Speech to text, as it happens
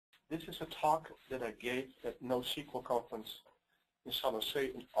This is a talk that I gave at NoSQL conference in San Jose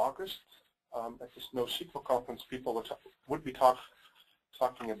in August. At this NoSQL conference, people would be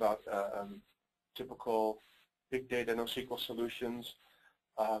talking about typical big data NoSQL solutions.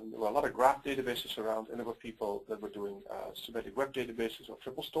 There were a lot of graph databases around, and there were people that were doing semantic web databases or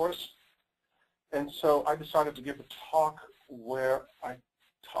triple stores. And so I decided to give a talk where I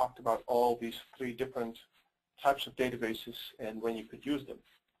talked about all these three different types of databases and when you could use them.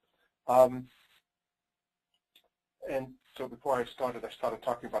 And so before I started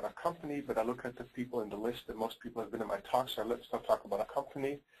talking about a company, but I look at the people in the list, and most people have been in my talk, so let's not talk about a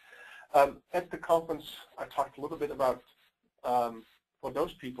company. At the conference, I talked a little bit about, for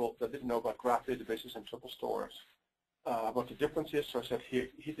those people that didn't know about graph databases and triple stores, what the difference is. So I said, here,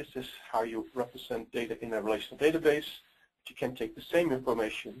 this is how you represent data in a relational database. You can take the same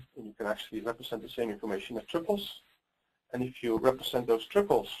information, and you can actually represent the same information as triples. And if you represent those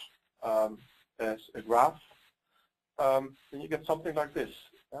triples as a graph, then you get something like this.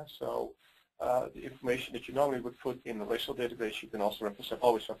 So the information that you normally would put in a relational database, you can also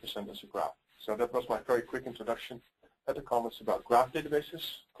always represent as a graph. So that was my very quick introduction at the comments about graph databases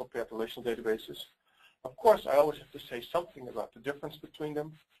compared to relational databases. Of course, I always have to say something about the difference between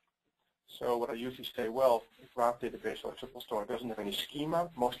them. So what I usually say, well, a graph database or a triple store doesn't have any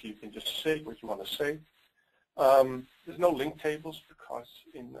schema. Mostly you can just say what you want to say. There's no link tables because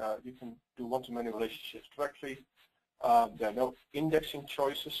you can do one-to-many relationships directly. There are no indexing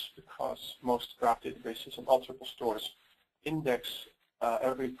choices because most graph databases and all triple stores index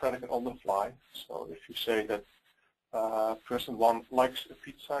every predicate on the fly. So if you say that person one likes a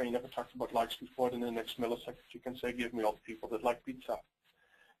pizza, and you never talked about likes before, then in the next millisecond you can say, give me all the people that like pizza.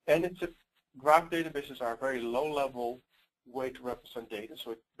 And graph databases are a very low-level way to represent data.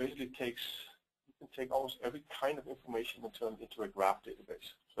 So it basically you can take almost every kind of information and turn it into a graph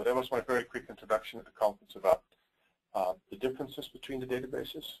database. So that was my very quick introduction at the conference about the differences between the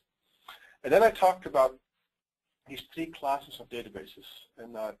databases. And then I talked about these three classes of databases.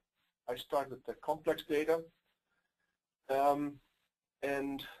 And I started with the complex data.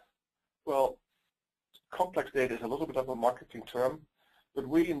 And, well, complex data is a little bit of a marketing term, but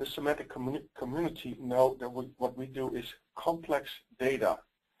we in the semantic community know that what we do is complex data.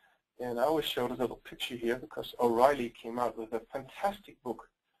 And I always show the little picture here because O'Reilly came out with a fantastic book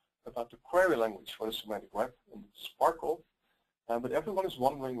about the query language for the semantic web, and Sparkle. But everyone is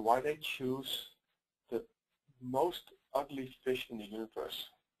wondering why they choose the most ugly fish in the universe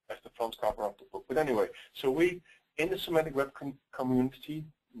as the front cover of the book. But anyway, so we in the semantic web community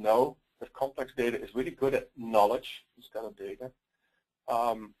know that complex data is really good at knowledge instead of data.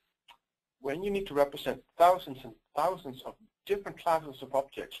 When you need to represent thousands and thousands of different classes of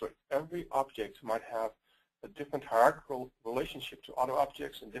objects, where every object might have a different hierarchical relationship to other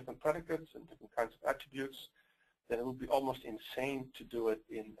objects and different predicates and different kinds of attributes, then it would be almost insane to do it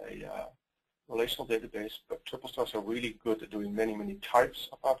in a relational database. But triple stores are really good at doing many, many types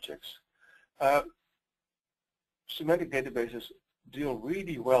of objects. Semantic databases deal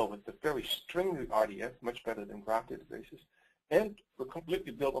really well with the very stringy RDF, much better than graph databases, and we're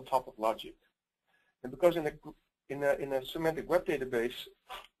completely built on top of logic. And because in a semantic web database,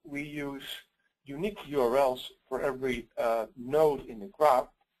 we use unique URLs for every node in the graph,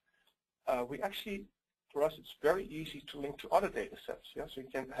 for us, it's very easy to link to other data sets. Yeah? So you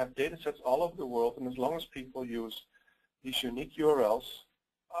can have data sets all over the world, and as long as people use these unique URLs,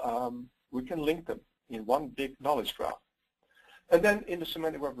 we can link them in one big knowledge graph. And then in the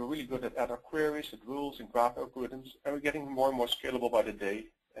semantic web, we're really good at ad hoc queries, at rules, and graph algorithms, and we're getting more and more scalable by the day.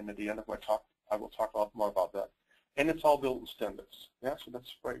 And at the end of my talk, I will talk a lot more about that. And it's all built in standards. Yeah, so that's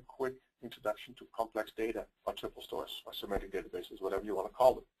a very quick introduction to complex data, or triple stores, or semantic databases, whatever you want to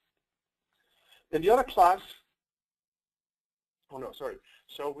call them. Then the other class,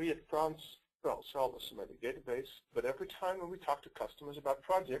 so we at Franz sell a semantic database, but every time when we talk to customers about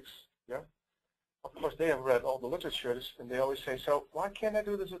projects, yeah, of course they have read all the literatures, and they always say, so why can't I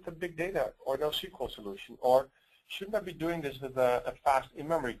do this with a big data or NoSQL solution, or shouldn't I be doing this with a fast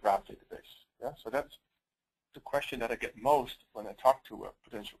in-memory graph database? Yeah, so that's the question that I get most when I talk to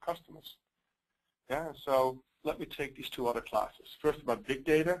potential customers. Yeah, so let me take these two other classes. First, about big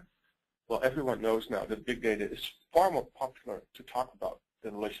data. Well, everyone knows now that big data is far more popular to talk about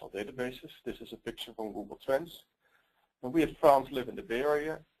than relational databases. This is a picture from Google Trends. And we at Franz live in the Bay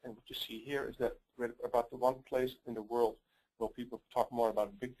Area, and what you see here is that we're about the one place in the world where people talk more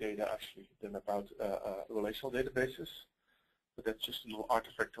about big data actually than about relational databases. But that's just a little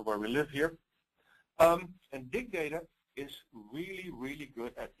artifact of where we live here. And big data is really, really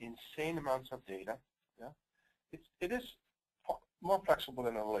good at insane amounts of data. Yeah? It is more flexible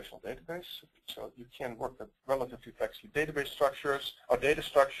than a relational database. So you can work with relatively flexible database structures or data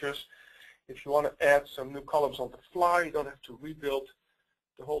structures. If you want to add some new columns on the fly, you don't have to rebuild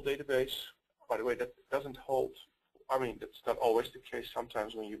the whole database. By the way, that doesn't hold. I mean, that's not always the case.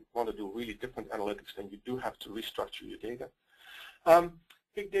 Sometimes when you want to do really different analytics, then you do have to restructure your data.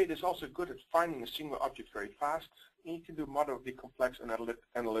 Big data is also good at finding a single object very fast, and you can do moderately complex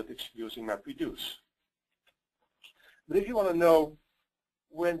analytics using MapReduce. But if you want to know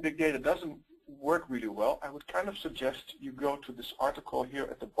when big data doesn't work really well, I would kind of suggest you go to this article here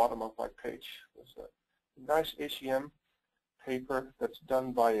at the bottom of my page. There's a nice ACM paper that's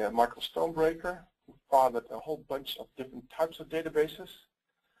done by Michael Stonebreaker, who fathered a whole bunch of different types of databases.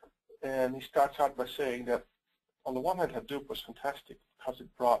 And he starts out by saying that on the one hand, Hadoop was fantastic because it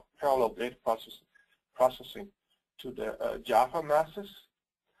brought parallel data processing to the Java masses.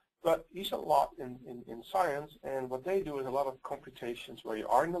 But he's a lot in science, and what they do is a lot of computations where you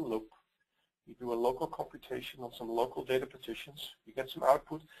are in the loop. You do a local computation on some local data partitions, you get some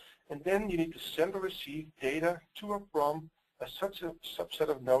output, and then you need to send or receive data to or from a subset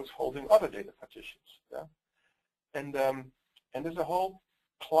of nodes holding other data partitions. Yeah? And there's a whole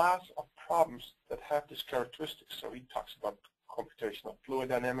class of problems that have this characteristic. So he talks about computational fluid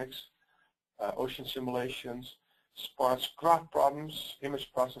dynamics, ocean simulations, sparse graph problems,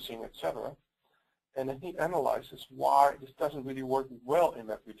 image processing, etc. And then he analyzes why this doesn't really work well in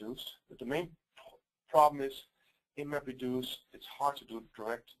MapReduce. But the main problem is in MapReduce, it's hard to do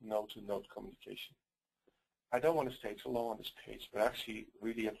direct node-to-node communication. I don't want to stay too long on this page, but I actually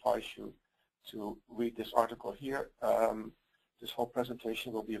really advise you to read this article here. This whole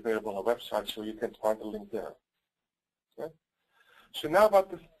presentation will be available on our website, so you can find the link there. Okay? So now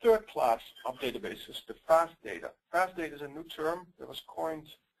about the third class of databases, the fast data. Fast data is a new term that was coined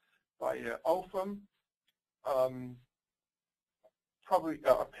by Aasman, probably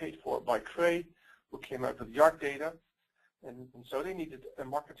paid for by Cray, who came out with Yard data. And so they needed a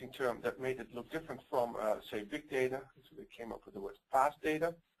marketing term that made it look different from, say, big data. So they came up with the word fast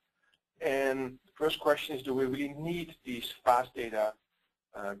data. And the first question is, do we really need these fast data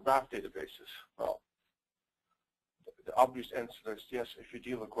graph databases? Well, the obvious answer is yes. If you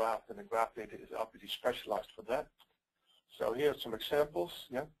deal with graph, then the graph data is obviously specialized for that. So here are some examples.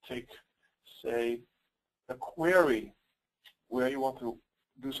 Yeah, take, say, a query where you want to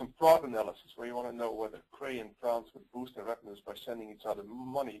do some fraud analysis, where you want to know whether Cray and Franz would boost their revenues by sending each other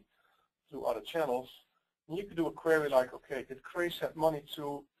money through other channels. And you could do a query like, okay, did Cray send money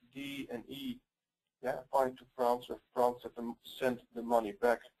to D and E, yeah, according to Franz, or Franz sent the money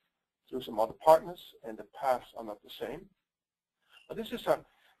back through some other partners, and the paths are not the same. But this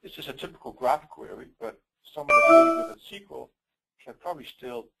is a typical graph query, but someone that's really good at SQL can probably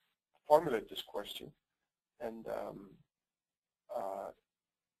still formulate this question. And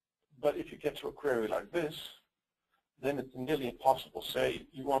but if you get to a query like this, then it's nearly impossible. Say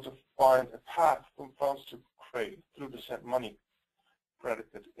you want to find a path from Franz to Cray through the sent money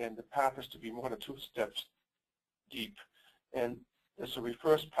predicate, and the path has to be more than 2 steps deep. And there's a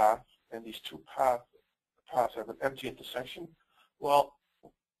reverse path, and these two paths have an empty intersection. Well,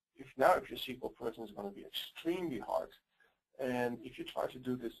 if your SQL person is going to be extremely hard, and if you try to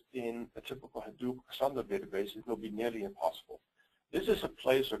do this in a typical Hadoop Cassandra database, it will be nearly impossible. This is a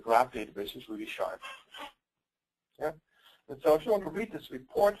place where graph database is really sharp. Yeah? And so if you want to read this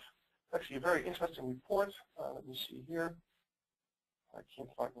report, it's actually a very interesting report. Let me see here. I can't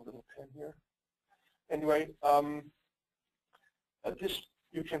find a little pen here. Anyway,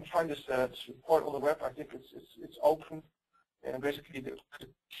 you can find this report on the web. I think it's open. And basically the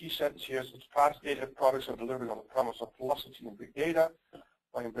key sentence here is that fast data products are delivering on the promise of velocity in big data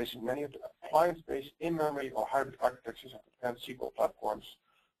by embracing many of the appliance-based in-memory or hybrid architectures of advanced SQL platforms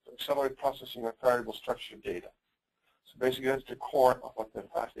to accelerate processing of variable structured data. So basically that's the core of what the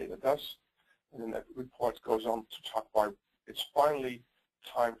fast data does. And then that report goes on to talk about it's finally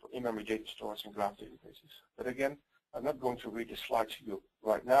time for in-memory data stores and graph databases. But again, I'm not going to read the slide to you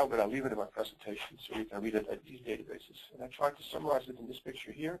right now, but I'll leave it in my presentation so you can read it at these databases. And I tried to summarize it in this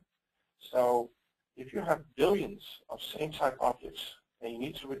picture here. So if you have billions of same type objects and you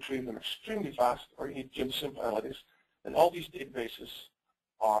need to retrieve them extremely fast, or you need simple analytics, then all these databases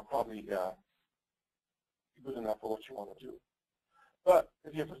are probably good enough for what you want to do. But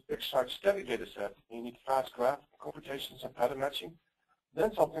if you have a fixed size static data set and you need fast graph computations and pattern matching,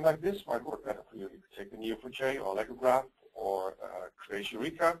 then something like this might work better for you. You could take the Neo4j or AllegroGraph or Crazy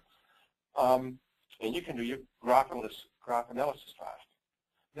Eureka, and you can do your graph analysis fast.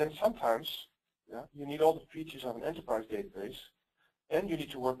 Then sometimes you need all the features of an enterprise database, and you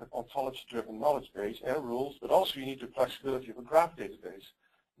need to work with ontology-driven knowledge base and rules, but also you need the flexibility of a graph database.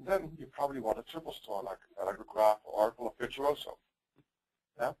 And then you probably want a triple store like AllegroGraph or Oracle or Virtuoso.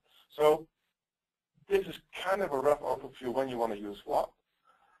 Yeah? So this is kind of a rough overview when you want to use what.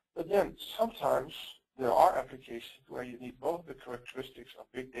 But then sometimes there are applications where you need both the characteristics of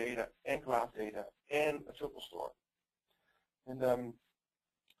big data and graph data and a triple store. And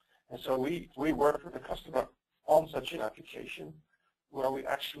so we work with the customer on such an application where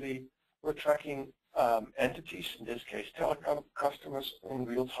we're tracking entities, in this case telecom customers, in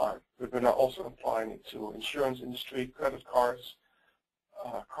real time. But we're now also applying it to insurance industry, credit cards,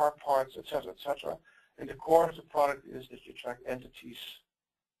 car parts, etc., etc. And the core of the product is that you track entities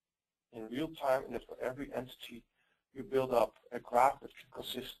in real time, and that for every entity you build up a graph that can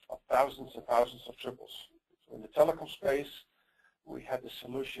consist of thousands and thousands of triples. So in the telecom space, we had the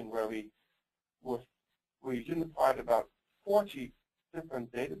solution where we unified about 40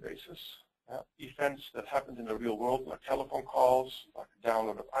 different databases, events that happened in the real world, like telephone calls, like the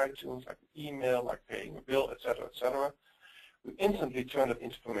download of iTunes, like email, like paying a bill, etc., etc. We instantly turned that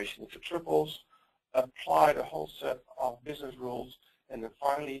information into triples, applied a whole set of business rules, and then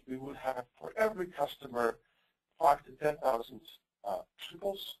finally we would have for every customer 5,000 to 10,000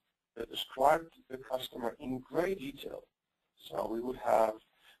 triples that described the customer in great detail. So we would,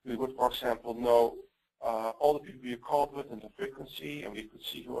 for example, know all the people you called with and the frequency, and we could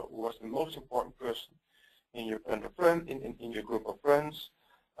see who was the most important person in your in your group of friends.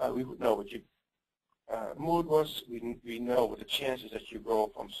 We would know what your mood was. We know what the chances that you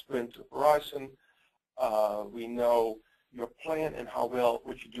go from Sprint to Verizon. We know your plan and how well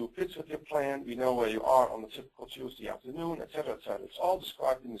what you do fits with your plan. We know where you are on the typical Tuesday afternoon, etc., etc. It's all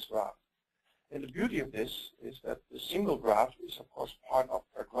described in this graph. And the beauty of this is that the single graph is, of course, part of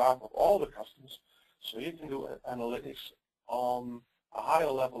a graph of all the customers. So you can do analytics on a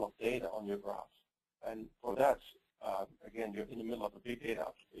higher level of data on your graph. And for that, again, you're in the middle of a big data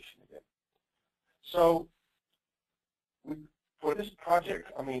application again. So for this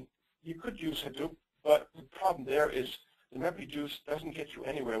project, I mean, you could use Hadoop, but the problem there is the MapReduce doesn't get you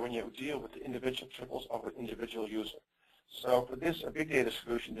anywhere when you deal with the individual triples of an individual user. So for this, a big data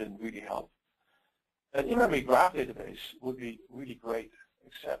solution didn't really help. An in-memory graph database would be really great,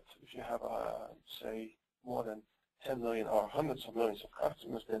 except if you have, say, more than 10 million or hundreds of millions of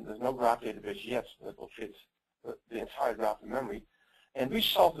customers, then there's no graph database yet that will fit the entire graph in memory. And we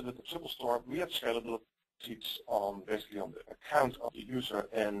solved it with the triple store. We had scalability on basically on the account of the user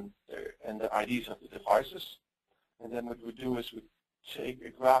and the IDs of the devices. And then what we do is we take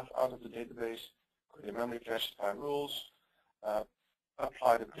a graph out of the database, create a memory cache by rules,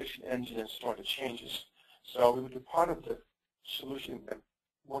 apply the prediction engine, and store the changes. So we would do part of the solution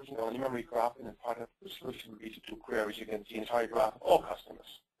working on a memory graph, and then part of the solution would be to do queries against the entire graph of all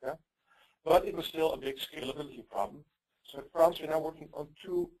customers. Yeah? But it was still a big scalability problem. So at Franz, we're now working on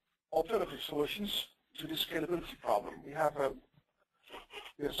two alternative solutions to this scalability problem. We have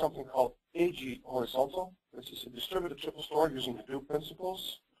something called AG horizontal, which is a distributed triple store using Hadoop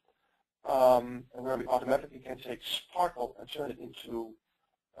principles, and where we automatically can take Sparkle and turn it into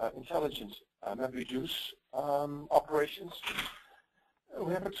intelligent MapReduce operations.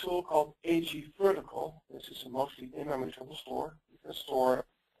 We have a tool called AG vertical. This is a mostly in-memory triple store. You can store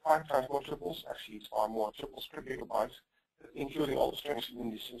 5 times more triples, actually it's far more triples per gigabyte, including all the strings and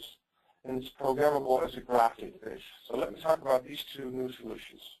indices. And it's programmable as a graph database. So let me talk about these two new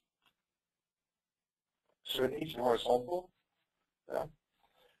solutions. So in AG horizontal,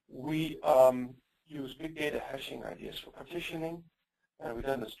 we use big data hashing ideas for partitioning, and we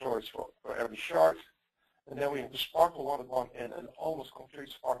done the storage for every shard. And then we have the Sparkle one-to-one and an almost complete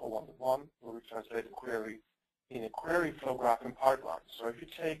Sparkle one-to-one, where we translate a query in a query flow graph and pipeline. So if you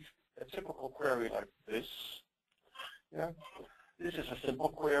take a typical query like this, this is a simple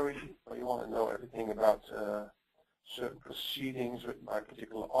query where you want to know everything about certain proceedings written by a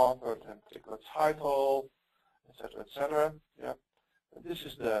particular author, a particular title, etc., etc. Yeah. And this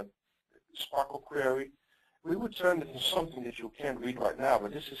is the Sparkle query. We would turn it into something that you can't read right now,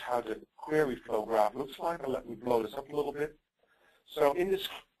 but this is how the query flow graph looks like. Let me blow this up a little bit. So in this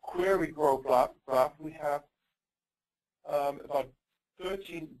query flow graph, we have about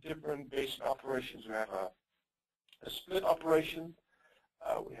 13 different basic operations. We have a split operation,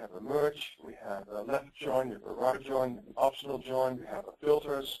 we have a merge, we have a left join, we have a right join, an optional join, we have a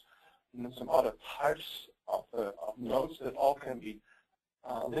filters, and then some other types of nodes that all can be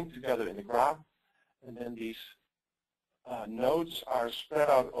linked together in the graph. And then these nodes are spread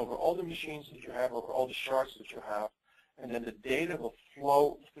out over all the machines that you have, over all the shards that you have, and then the data will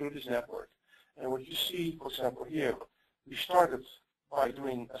flow through this network. And what you see, for example, here, we started by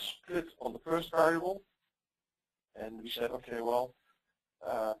doing a split on the first variable. And we said, okay, well,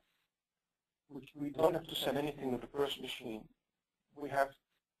 we don't have to send anything to the first machine. We have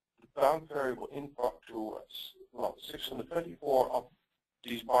the bound variable input to, well, 624 of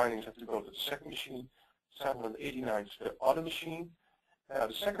these bindings have to go to the second machine, 789 to the other machine. Now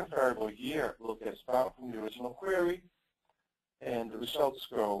the second variable here will get bound from the original query, and the results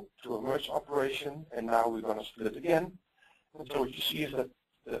go to a merge operation, and now we're going to split again. And so what you see is that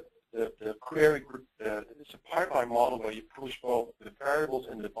the query, it's a pipeline model where you push both the variables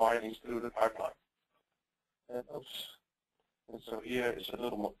and the bindings through the pipeline. And, and so here is a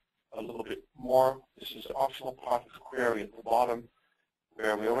little bit more. This is the optional part of the query at the bottom,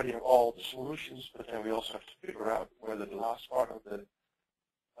 where we already have all the solutions, but then we also have to figure out whether the last part of the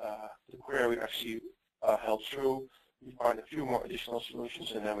query actually held true. We find a few more additional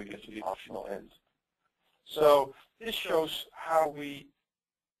solutions, and then we get to the optional end. So this shows how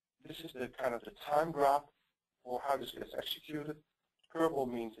this is the kind of the time graph for how this gets executed. Purple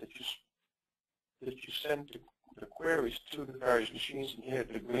means that you send the queries to the various machines, and here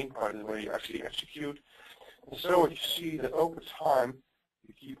the green part is where you actually execute. And so what you see that over time,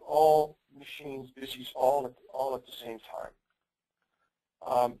 you keep all machines busy all at the same time.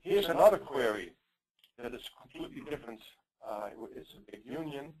 Here's another query that is completely different. It's a big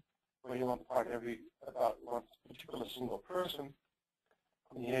union where you want to find about one particular single person.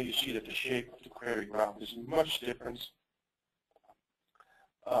 And here you see that the shape of the query graph is much different.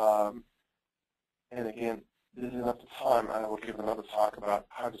 And again, this is not the time. I will give another talk about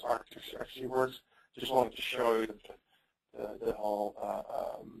how this architecture actually works. Just wanted to show you that the whole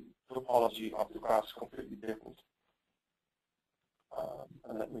topology of the graph is completely different.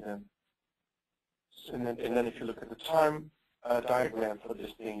 And let me then. And then if you look at the time diagram for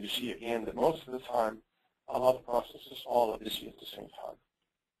this thing, you see again that most of the time, a lot of processes all are busy at the same time.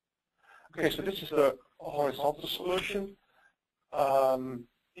 Okay, so this is the horizontal solution.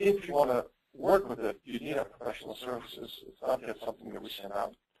 If you want to work with it, you need our professional services. It's not yet something that we send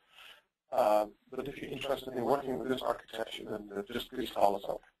out. But if you're interested in working with this architecture, then just please call us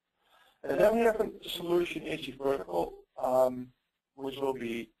up. And then we have a solution, AG Vertical, which will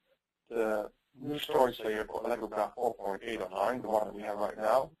be the new storage layer for AllegroGraph 4.8 or 9, the one that we have right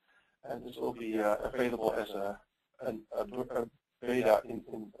now. And this will be available as a beta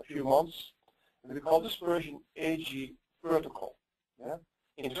in a few months. And we call this version AG Vertical. Yeah?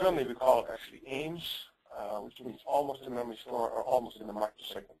 Internally, we call it actually AIMS, which means almost in memory store or almost in a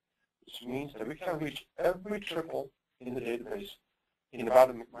microsecond, which means that we can reach every triple in the database in about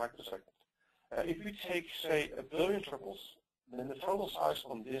a microsecond. If we take, say, 1 billion triples, then the total size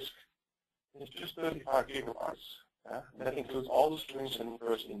on disk is just 35 gigabytes. Yeah? That includes all the strings and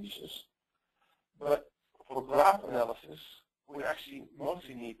inverse indices. But for graph analysis, we actually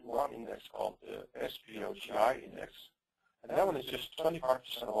mostly need one index called the SPOGI index. And that one is just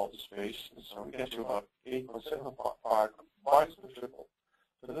 25% of all the space, and so we get to about 8.75 bytes per triple.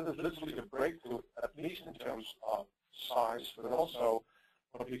 So that is literally a breakthrough, at least in terms of size, but also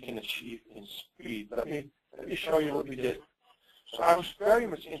what we can achieve in speed. Let me show you what we did. So I was very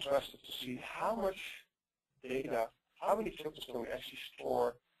much interested to see how much data, how many triples can we actually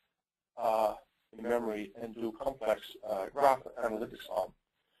store in memory and do complex graph analytics on.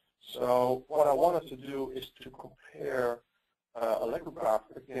 So what I wanted to do is to compare AllegroGraph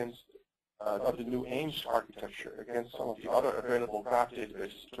against the new AIMS architecture against some of the other available graph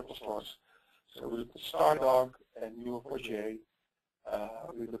databases, triple stores. So we looked at Stardog and Neo4j.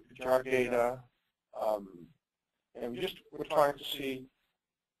 We looked at Jargada. And we're trying to see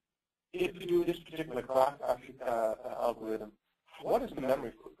if we do this particular graph algorithm, what is the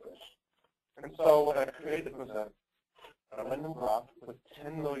memory footprint? And so what I created was a random graph with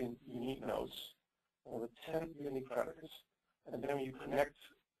 10 million unique nodes and with 10 unique predicates. And then you connect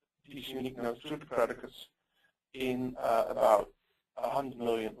these unique nodes to the predicates in about 100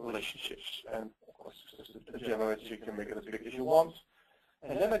 million relationships. And of course, this is a generator, so you can make it as big as you want.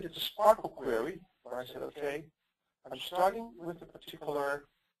 And then I did the Sparkle query, where I said, okay, I'm starting with a particular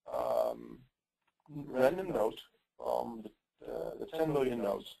random node from the 10 million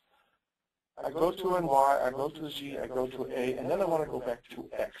nodes. I go to NY, I go to Z, I go to A, and then I want to go back to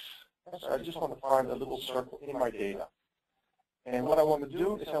X. So I just want to find a little circle in my data. And what I want to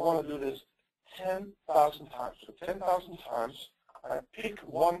do is I want to do this 10,000 times. So 10,000 times, I pick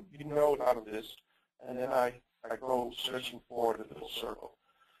one node out of this, and then I go searching for the little circle.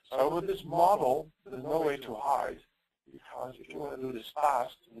 So with this model, there's no way to hide, because if you want to do this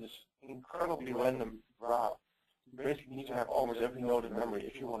fast, in this incredibly random graph, you basically need to have almost every node in memory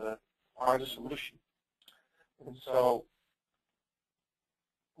if you want to find a solution. And so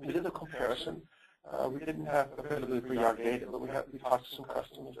we did a comparison. We didn't have available VR data, but we talked to some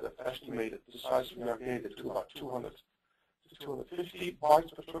customers that estimated the size of VR data to about 200 to 250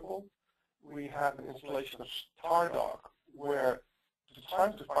 bytes per triple. We have an installation of Stardog where the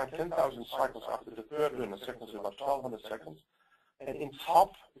time to find 10,000 cycles after the third run of seconds is about 1,200 seconds. And in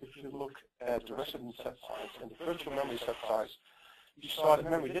top, if you look at the resident set size and the virtual memory set size, you saw that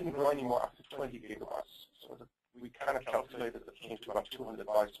memory didn't grow anymore after 20 gigabytes. So that we kind of calculated that it came to about 200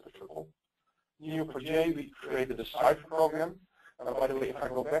 bytes per triple. Neo4j, we created a cipher program. By the way, if I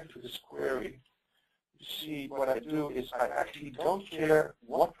go back to this query, you see what I do is I actually don't care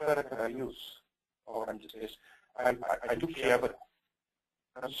what predicate I use. Or I'm just this. I do care, but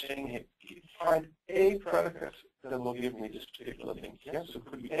I'm saying here, find a predicate that will give me this particular link. Yeah? So it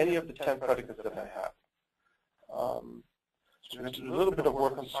could be any of the 10 predicates that I have. So there's a little bit of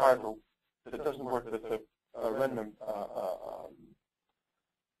work on cipher, but it doesn't work with the random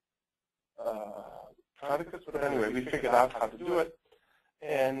predicates. But anyway, we figured out how to do it.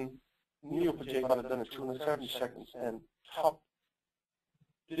 And Neo4j got it done in 270 seconds. And top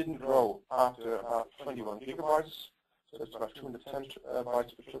didn't grow after about 21 gigabytes. So that's about 210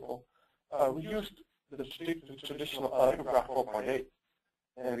 bytes per triple. We used the traditional AllegroGraph 4.8,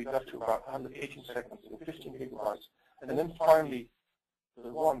 and we got to about 118 seconds in 15 gigabytes. And then finally,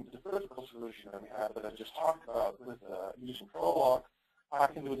 the vertical solution that we have that I just talked about with using Prolog, I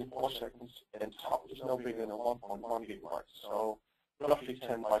can do it in 4 seconds, and top is no bigger than 1.1 gigabytes. So roughly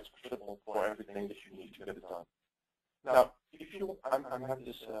 10 bytes per triple for everything that you need to get it done. Now, if you, I'm having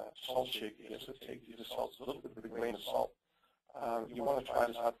this salt shake here, so take these salts a little bit with a grain of salt. You want to try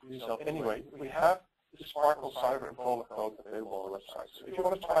this out for yourself anyway. We have the Sparkle Cyber and Polar code available on the website. So if you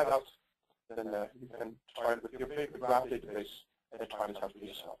want to try it out, then you can try it with your favorite graph database and try this out for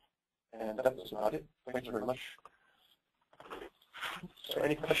yourself. And that was about it. Thank you very much. So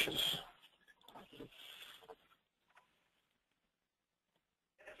any questions? So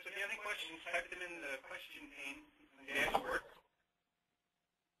if you have any questions, type them in the question pane on the dashboard.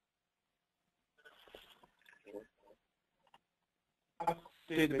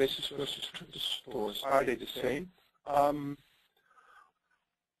 Databases versus triple stores, are they the same?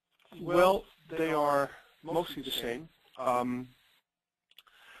 Well, they are mostly the same. Graph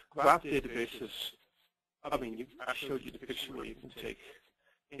databases, I mean, I showed you the picture where you can take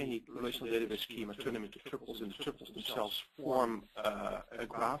any relational database schema, turn them into triples, and the triples themselves form a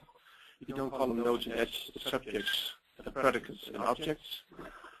graph. You don't call them nodes and edges, the subjects, the predicates, and objects.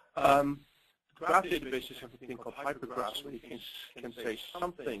 Graph databases have a thing called hypergraphs where you can say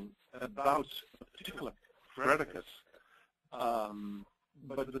something about a particular predicate.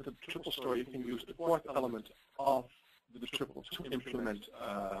 But with the triple store, you can use the fourth element of the triple to implement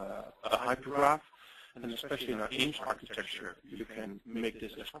a hypergraph. And then especially in our Ames architecture, you can make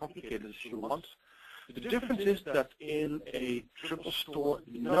this as complicated as you want. The difference is that in a triple store,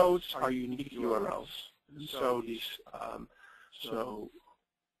 the nodes are unique URLs. So these,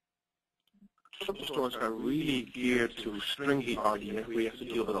 triple stores are really geared to stringy RDF. We have to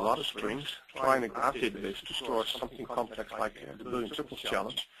deal with a lot of strings. Trying a graph database to store something complex like the Billion Triples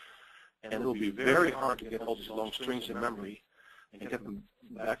Challenge, and it will be very hard to get all these long strings in memory and get them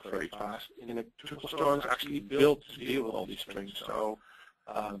back very fast. In a triple store, it's actually built to deal with all these strings. So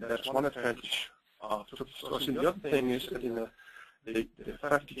that's one advantage of triple stores. And the other thing is that in the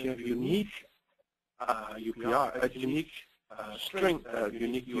fact that you have unique UPR, unique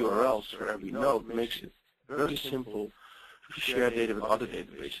unique URLs for every node makes it very simple to share data with other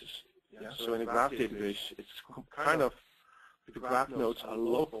databases. Yeah? So in a graph database, it's kind of, the graph nodes are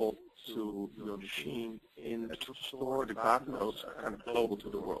local to your machine. In a triple store, the graph nodes are kind of global to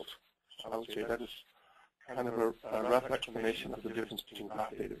the world. So I would say that is kind of a rough explanation of the difference between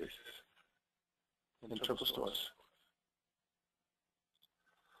graph databases and triple stores.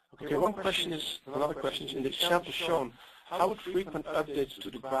 Okay, another question is, in the example shown, how would frequent updates to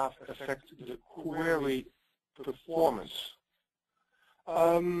the graph affect the query performance?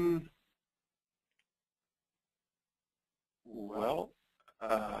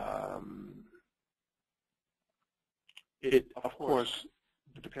 It, of course,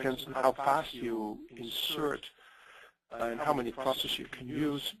 depends on how fast you insert and how many processes you can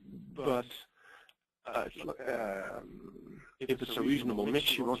use, but if it's a reasonable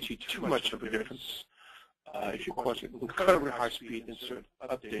mix, you won't see too much of a difference. If you cause incredibly high speed insert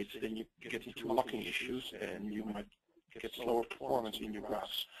updates, then you get into locking issues and you might get slower performance in your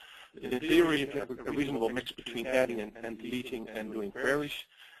graphs. In theory, if you have a reasonable mix between adding and deleting and doing queries,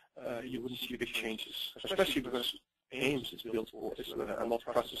 you wouldn't see big changes, especially because Ames is built for a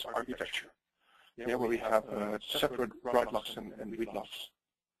multi-process architecture, where we have separate write locks and read locks.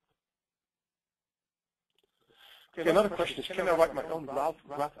 Okay, another question is, can I write my own graph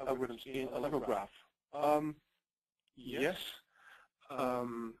algorithms in AllegroGraph? Yes.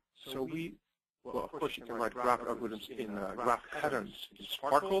 Well, of course, you can write graph algorithms in graph patterns in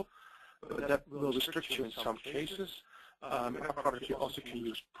Sparkle, but that will restrict you in some cases. In our product, you also can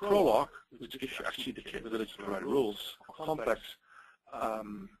use Prolog, which gives you actually the capability to write rules or complex.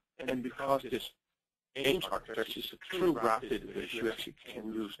 And because this AIMS architecture is a true graph database, you actually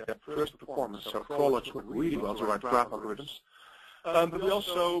can use that first performance. So Prologs work really well to write graph algorithms. But we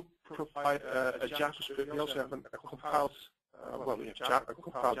also provide a JavaScript. We also have a compiled, a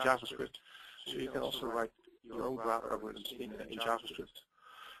compiled JavaScript. So you can also write your own graph algorithms in JavaScript.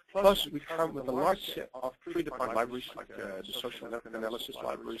 Plus, we come with a large set of predefined libraries like the social network analysis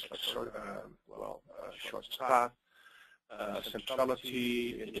libraries, like short path,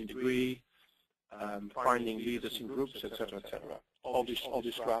 centrality, in degree, finding leaders in groups, etc., etc. All these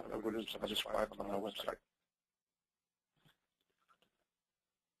graph algorithms are described on our website.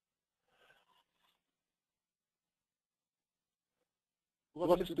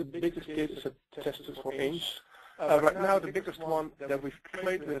 What is the biggest dataset tested for AIMS? Right now, the biggest one that we've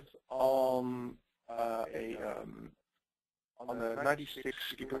played with on a 96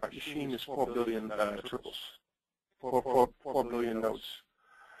 gigabyte machine is 4 billion triples, 4 billion nodes.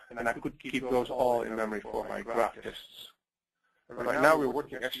 And I could keep those all in memory for my graph tests. Right now, we're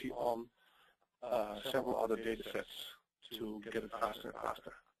working actually on several other data sets to get it faster and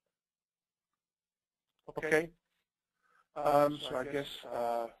faster. Okay. So I guess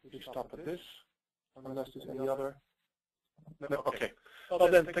we stop at this, unless there's any other. No, okay. Well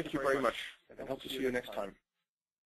then, thank you very much, and hope to see you next time.